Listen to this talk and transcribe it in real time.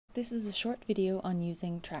This is a short video on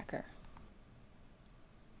using Tracker.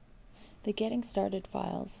 The Getting Started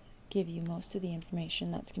files give you most of the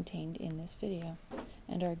information that's contained in this video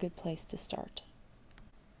and are a good place to start.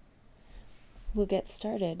 We'll get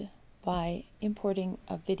started by importing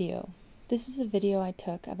a video. This is a video I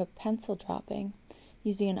took of a pencil dropping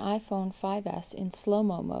using an iPhone 5S in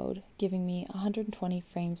slow-mo mode, giving me 120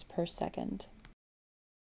 frames per second.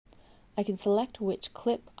 I can select which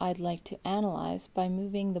clip I'd like to analyze by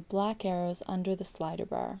moving the black arrows under the slider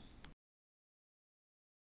bar.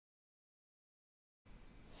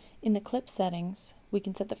 In the clip settings, we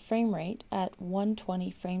can set the frame rate at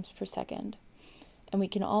 120 frames per second, and we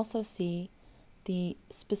can also see the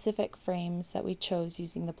specific frames that we chose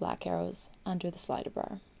using the black arrows under the slider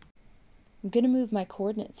bar. I'm going to move my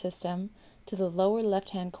coordinate system to the lower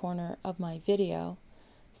left-hand corner of my video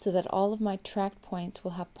so that all of my tracked points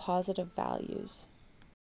will have positive values.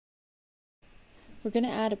 We're going to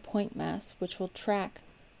add a point mass which will track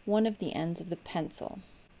one of the ends of the pencil.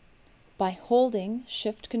 By holding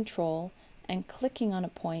Shift Control and clicking on a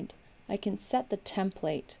point, I can set the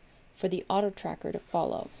template for the auto tracker to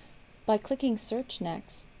follow. By clicking Search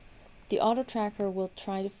next, the auto tracker will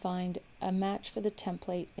try to find a match for the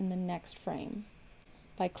template in the next frame.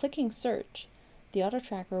 By clicking Search, the auto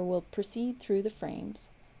tracker will proceed through the frames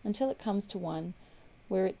until it comes to one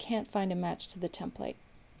where it can't find a match to the template.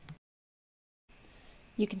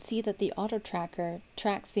 You can see that the auto tracker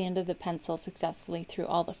tracks the end of the pencil successfully through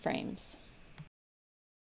all the frames.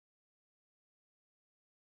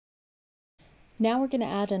 Now we're going to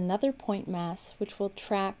add another point mass which will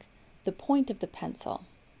track the point of the pencil.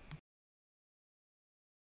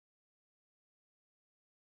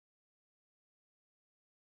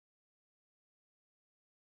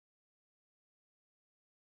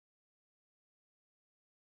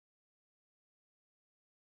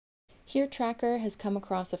 Here Tracker has come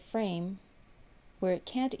across a frame where it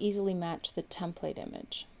can't easily match the template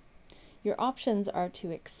image. Your options are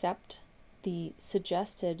to accept the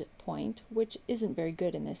suggested point, which isn't very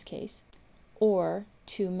good in this case, or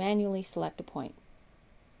to manually select a point.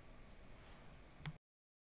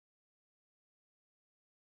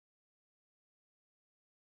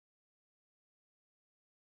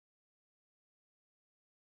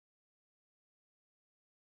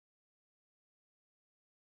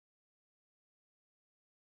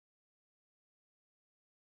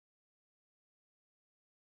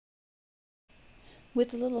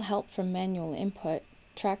 With a little help from manual input,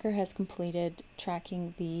 Tracker has completed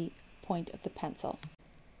tracking the point of the pencil.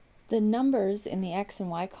 The numbers in the X and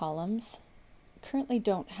Y columns currently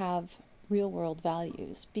don't have real-world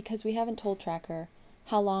values because we haven't told Tracker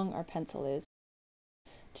how long our pencil is.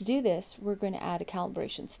 To do this, we're going to add a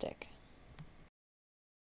calibration stick.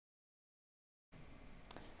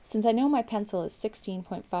 Since I know my pencil is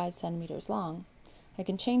 16.5 centimeters long, I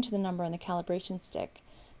can change the number on the calibration stick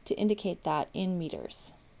to indicate that in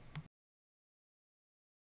meters.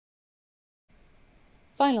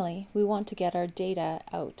 Finally, we want to get our data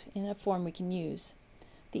out in a form we can use.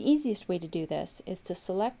 The easiest way to do this is to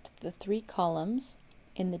select the 3 columns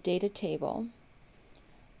in the data table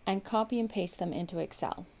and copy and paste them into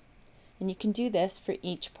Excel. And you can do this for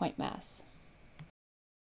each point mass.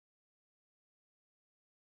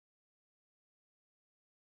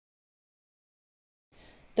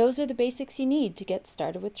 Those are the basics you need to get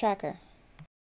started with Tracker.